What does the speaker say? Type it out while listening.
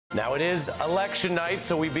Now it is election night,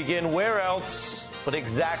 so we begin where else but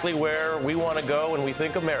exactly where we want to go and we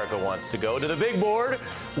think America wants to go, to the big board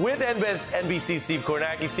with MSNBC Steve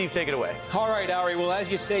Kornacki. Steve, take it away. All right, Ari. Well,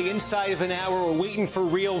 as you say, inside of an hour, we're waiting for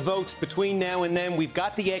real votes. Between now and then, we've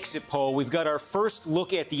got the exit poll. We've got our first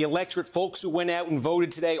look at the electorate, folks who went out and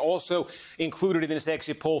voted today. Also included in this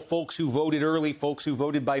exit poll, folks who voted early, folks who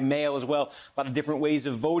voted by mail as well. A lot of different ways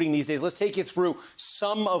of voting these days. Let's take you through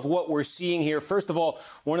some of what we're seeing here. First of all,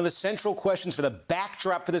 one of the central questions for the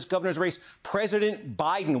backdrop for this governor's race, President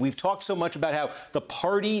Biden. We've talked so much about how the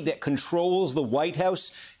party that controls the White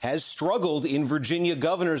House has struggled in Virginia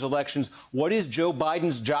governor's elections. What is Joe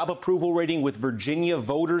Biden's job approval rating with Virginia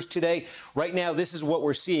voters today? Right now, this is what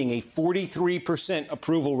we're seeing, a 43%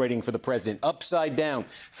 approval rating for the president, upside down,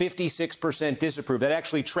 56% disapprove. That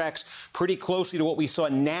actually tracks pretty closely to what we saw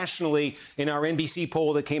nationally in our NBC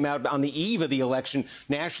poll that came out on the eve of the election.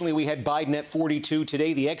 Nationally, we had Biden at 42.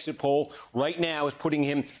 Today, the exit poll right now is putting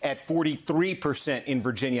him at 43% in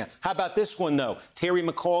Virginia. How about this one, though? Terry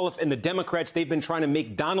McAuliffe and the Democrats, they've been trying to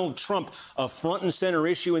make Donald Trump a front and center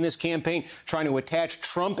issue in this campaign, trying to attach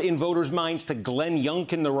Trump in voters' minds to Glenn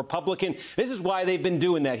Youngkin, the Republican. This is why they've been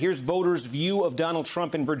doing that. Here's voters' view of Donald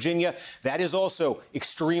Trump in Virginia. That is also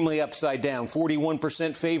extremely upside down.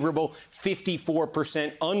 41% favorable,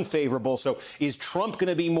 54% unfavorable. So is Trump going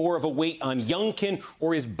to be more of a weight on Youngkin,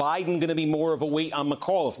 or is Biden going to be more of a weight on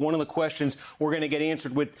McAuliffe? One of the questions we're going to get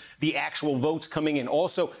answered with the actual votes coming in.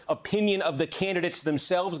 Also, opinion of the candidates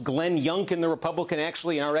themselves. Glenn Youngkin, the Republican,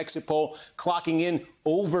 actually in our exit poll, clocking in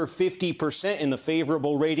over 50% in the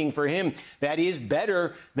favorable rating for him. That is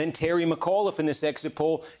better than Terry McAuliffe in this exit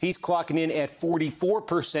poll. He's clocking in at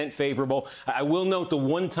 44% favorable. I will note the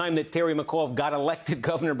one time that Terry McAuliffe got elected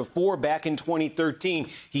governor before, back in 2013,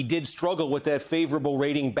 he did struggle with that favorable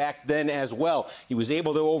rating back then as well. He was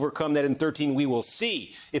able to overcome that in 13. We will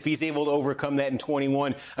see if he's able to overcome that in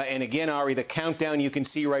 21. And again, Ari, the countdown you can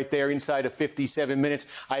see right there inside of 57 minutes.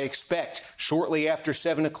 I expect shortly after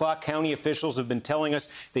 7 o'clock, county officials have been telling us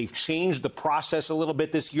they've changed the process a little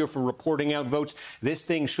bit this year for reporting out votes. This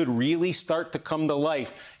thing should really start to come to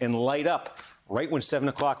life and light up right when 7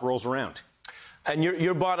 o'clock rolls around. And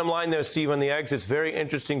your bottom line there, Steve, on the exit, it's very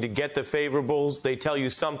interesting to get the favorables. They tell you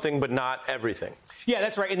something, but not everything. Yeah,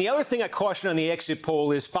 that's right. And the other thing I caution on the exit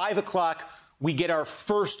poll is 5 o'clock. We get our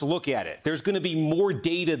first look at it. There's going to be more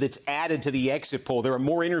data that's added to the exit poll. There are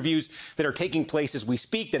more interviews that are taking place as we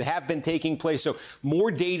speak that have been taking place. So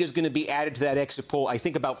more data is going to be added to that exit poll, I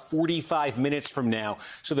think, about 45 minutes from now.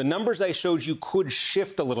 So the numbers I showed you could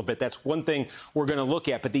shift a little bit. That's one thing we're going to look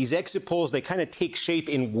at. But these exit polls, they kind of take shape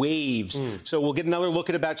in waves. So we'll get another look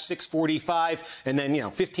at about 6:45. And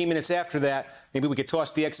then, 15 minutes after that, maybe we could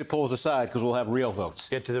toss the exit polls aside because we'll have real votes.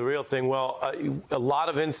 Get to the real thing. Well, a lot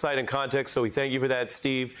of insight and context, so we thank you for that,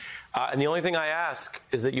 Steve. And the only thing I ask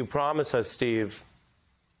is that you promise us, Steve,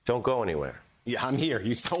 don't go anywhere. Yeah, I'm here.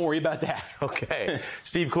 You don't worry about that. Okay.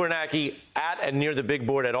 Steve Kornacki at and near the big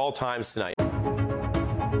board at all times tonight.